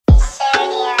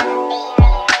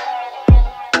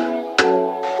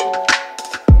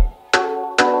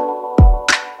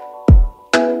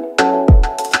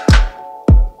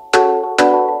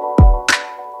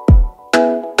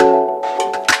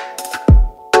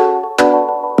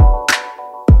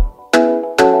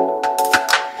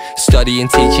studying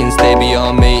teachings, they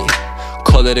beyond me.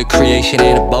 Colour the creation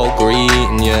ain't about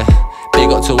green, yeah. Big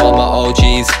up to all my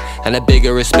OGs, and a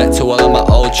bigger respect to all of my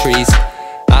old trees.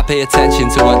 I pay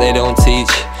attention to what they don't teach.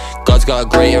 God's got a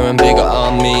greater and bigger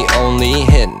on me. Only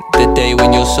hint the day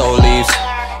when your soul leaves.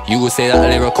 You will say that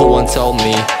lyrical one told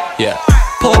me, yeah.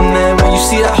 Poor man, when you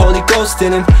see that Holy Ghost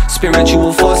in him,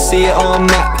 spiritual force, see it on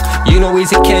map. You know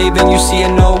he's a cave and you see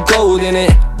no gold in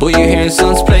it, but you're hearing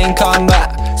sons playing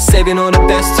combat. Saving all the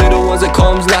best to the ones that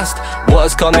comes last.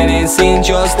 What's coming in, seeing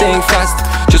just think fast.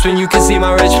 Just when you can see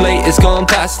my reg plate, it's gone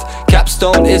past.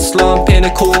 Capstone, Islam,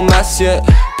 pinnacle, mass, yeah.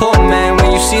 Poor man,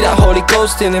 when you see that Holy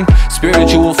Ghost in him,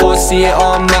 spiritual force, see it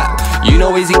on map. You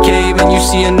know he's a cave and you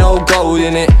see no gold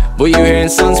in it, but you're hearing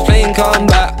sons playing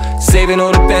combat. Saving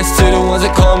all the best to the ones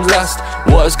that comes last.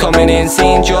 What's coming in,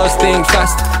 seeing just think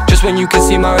fast. Just when you can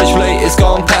see my reg plate, it's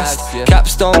gone past.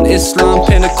 Capstone, Islam,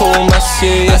 pinnacle, mass,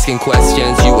 yeah. Asking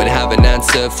questions you would have an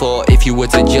answer for if you were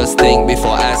to just think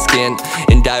before asking.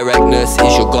 Indirectness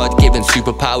is your God-given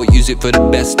superpower. Use it for the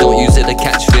best, don't use it to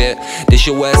catch fear. This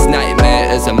your worst nightmare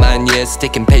as a man, yeah.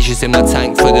 Sticking patience in my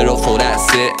tank, fill it up for that's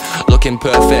it. Looking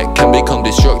perfect can become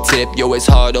destructive. Yo, it's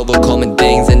hard overcoming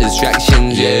things and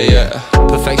distractions, yeah.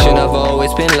 Perfection, I've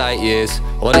always been light years.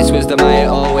 All this wisdom, I ain't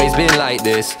always been like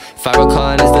this.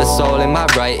 Farrakhan is the soul in my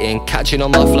writing. Catching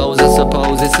on my flows, I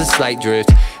suppose it's a slight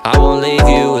drift. I won't leave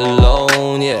you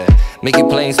alone, yeah. Make it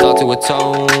plain, start to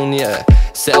atone, yeah.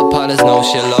 Set up partners, no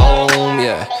shalom,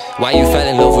 yeah. Why you fell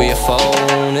in love with your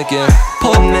phone again?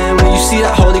 Poor man, when you see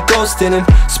that Holy Ghost in him,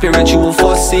 spiritual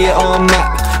force, see it on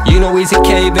map. You know he's a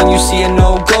cave and you see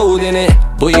no gold in it,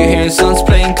 but you're hearing sons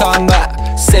playing combat.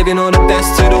 Saving all the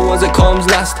best to the ones that comes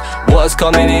last. What's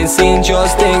coming in, seeing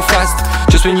just think fast.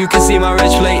 Just when you can see my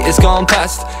reg plate, it's gone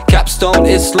past. Capstone,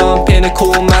 Islam,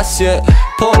 pinnacle, mass, yeah.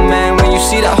 Poor man, when you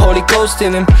see that Holy Ghost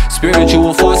in him,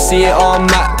 spiritual force, see it on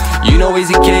map. You know he's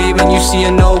a cave and you see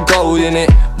no gold in it,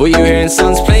 but you're hearing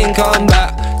sons playing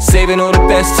combat. Saving all the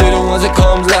best to the ones that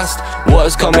comes last.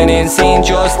 What's coming in, seeing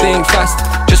just think fast.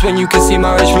 Just when you can see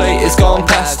my reg plate, it's gone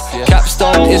past.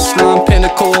 Capstone, Islam,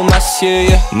 pinnacle, mass,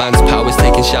 yeah. Man's power's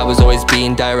taking showers, always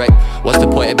being direct. What's the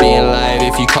point of being alive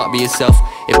if you can't be yourself?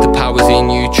 If the power's in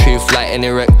you, truth, light and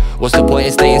erect. What's the point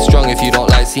in staying strong if you don't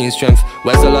like seeing strength?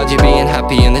 Where's the logic being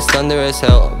happy in this thunder as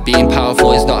hell? Being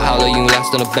powerful is not how long you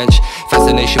last on a bench.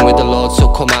 Fascination with the Lord,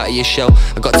 so come out of your shell.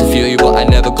 I got to feel you, but I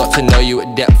never got to know you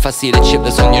at depth. I see the chip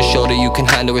that's on your shoulder, you can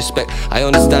handle respect. I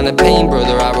understand the pain,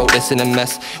 brother, I wrote this in a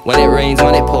mess. When it rains,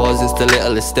 when it pours, it's the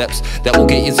littlest steps that will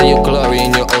get you to your glory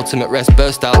and your ultimate rest.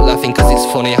 Burst out laughing cause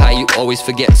it's funny how you always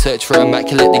forget. Search for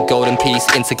immaculately golden peace,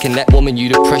 interconnect. Woman, you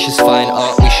the precious fine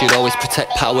art we should always protect.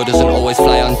 Power doesn't always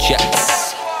fly on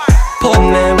jets. Poor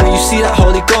man, when you see that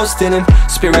Holy Ghost in him,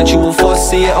 spiritual force,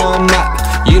 see it on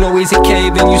map. You know he's a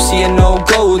cave and you see no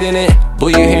gold in it,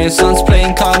 but you're hearing sons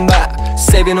playing combat.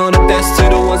 Saving all the best to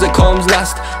the ones that comes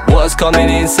last. What's coming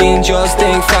in, seeing just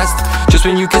think fast. Just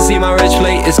when you can see my reg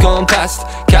plate, it's gone past.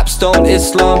 Capstone,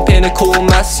 Islam, pinnacle,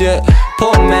 mass, yeah.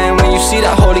 Poor man, when you see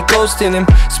that Holy Ghost in him,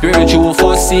 spiritual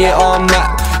force, see it on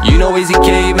map. You know he's a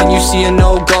cave and you see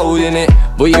no gold in it,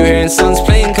 but you're hearing sons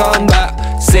playing combat.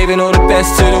 Saving all the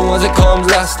best to the ones that comes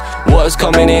last. What's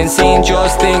coming in, seeing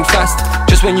just think fast.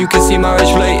 Just when you can see my reg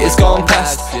plate, it's gone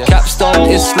past. Capstone,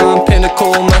 Islam,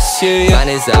 pinnacle, mass, yeah. Man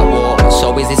is at war,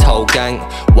 so is his whole gang.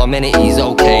 1 minute he's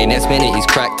okay, next minute he's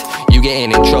cracked. You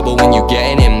getting in trouble when you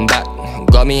getting him back.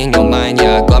 Got me in your mind,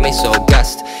 yeah, got me so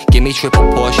gassed. Give me triple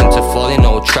portion to fall in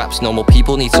no traps. No more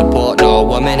people need support, no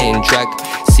women in drag.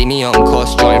 See me on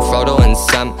course, join Frodo and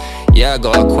Sam. Yeah, I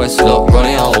got a quest, look, run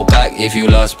it all back if you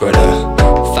lost, brother.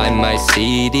 Find my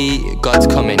CD, God's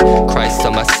coming, Christ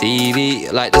on my CV.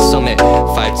 Like the summit,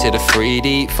 5 to the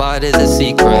 3D. Father's a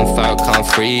secret and Farrakhan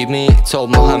freed me. Told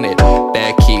Muhammad,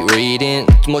 better keep reading.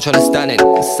 Much understanding,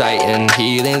 sight and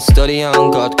healing. Study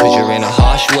on God cause you're in a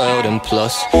harsh world. And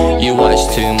plus, you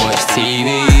watch too much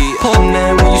TV. Poor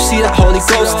man, when you see that Holy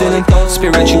Ghost in him,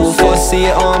 spiritual force, see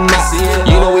it on map.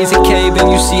 You know he's a cave and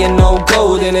you see no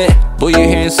gold in it, but you're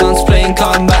hearing sons playing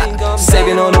combat.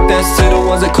 Saving all the best to the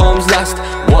ones that comes last.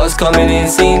 What's coming in,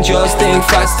 seeing just think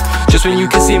fast. Just when you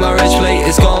can see my reg plate,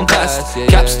 it's gone past.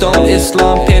 Capstone,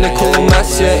 Islam, pinnacle,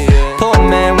 mass, yeah. Poor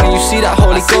man, when you see that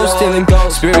Holy Ghost in him,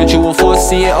 spiritual force,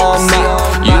 see it on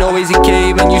map. You know he's a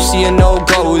cave and you see no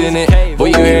gold in it,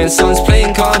 but you're hearing sons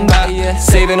playing combat.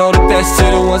 Saving all the best to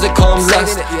the ones that comes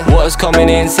last. What's coming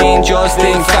in, seeing just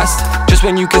think fast. Just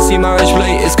when you can see my reg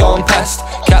plate, it's gone past.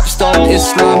 Capstone,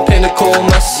 Islam, pinnacle,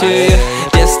 mass, yeah.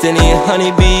 Destiny,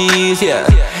 honeybees, yeah.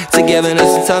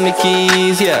 Togetherness, atomic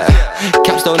keys, yeah.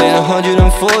 Capstone in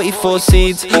 144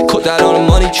 seeds. Cooked out on the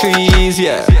money trees,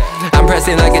 yeah. I'm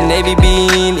pressing like a navy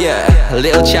bean, yeah. A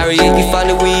little chariot, you find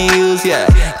the wheels,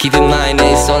 yeah. Keep in mind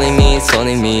that it's only me, it's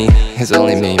only me. It's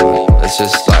only me, man. It's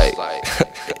just like,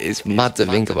 it's mad to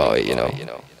think about it, you know.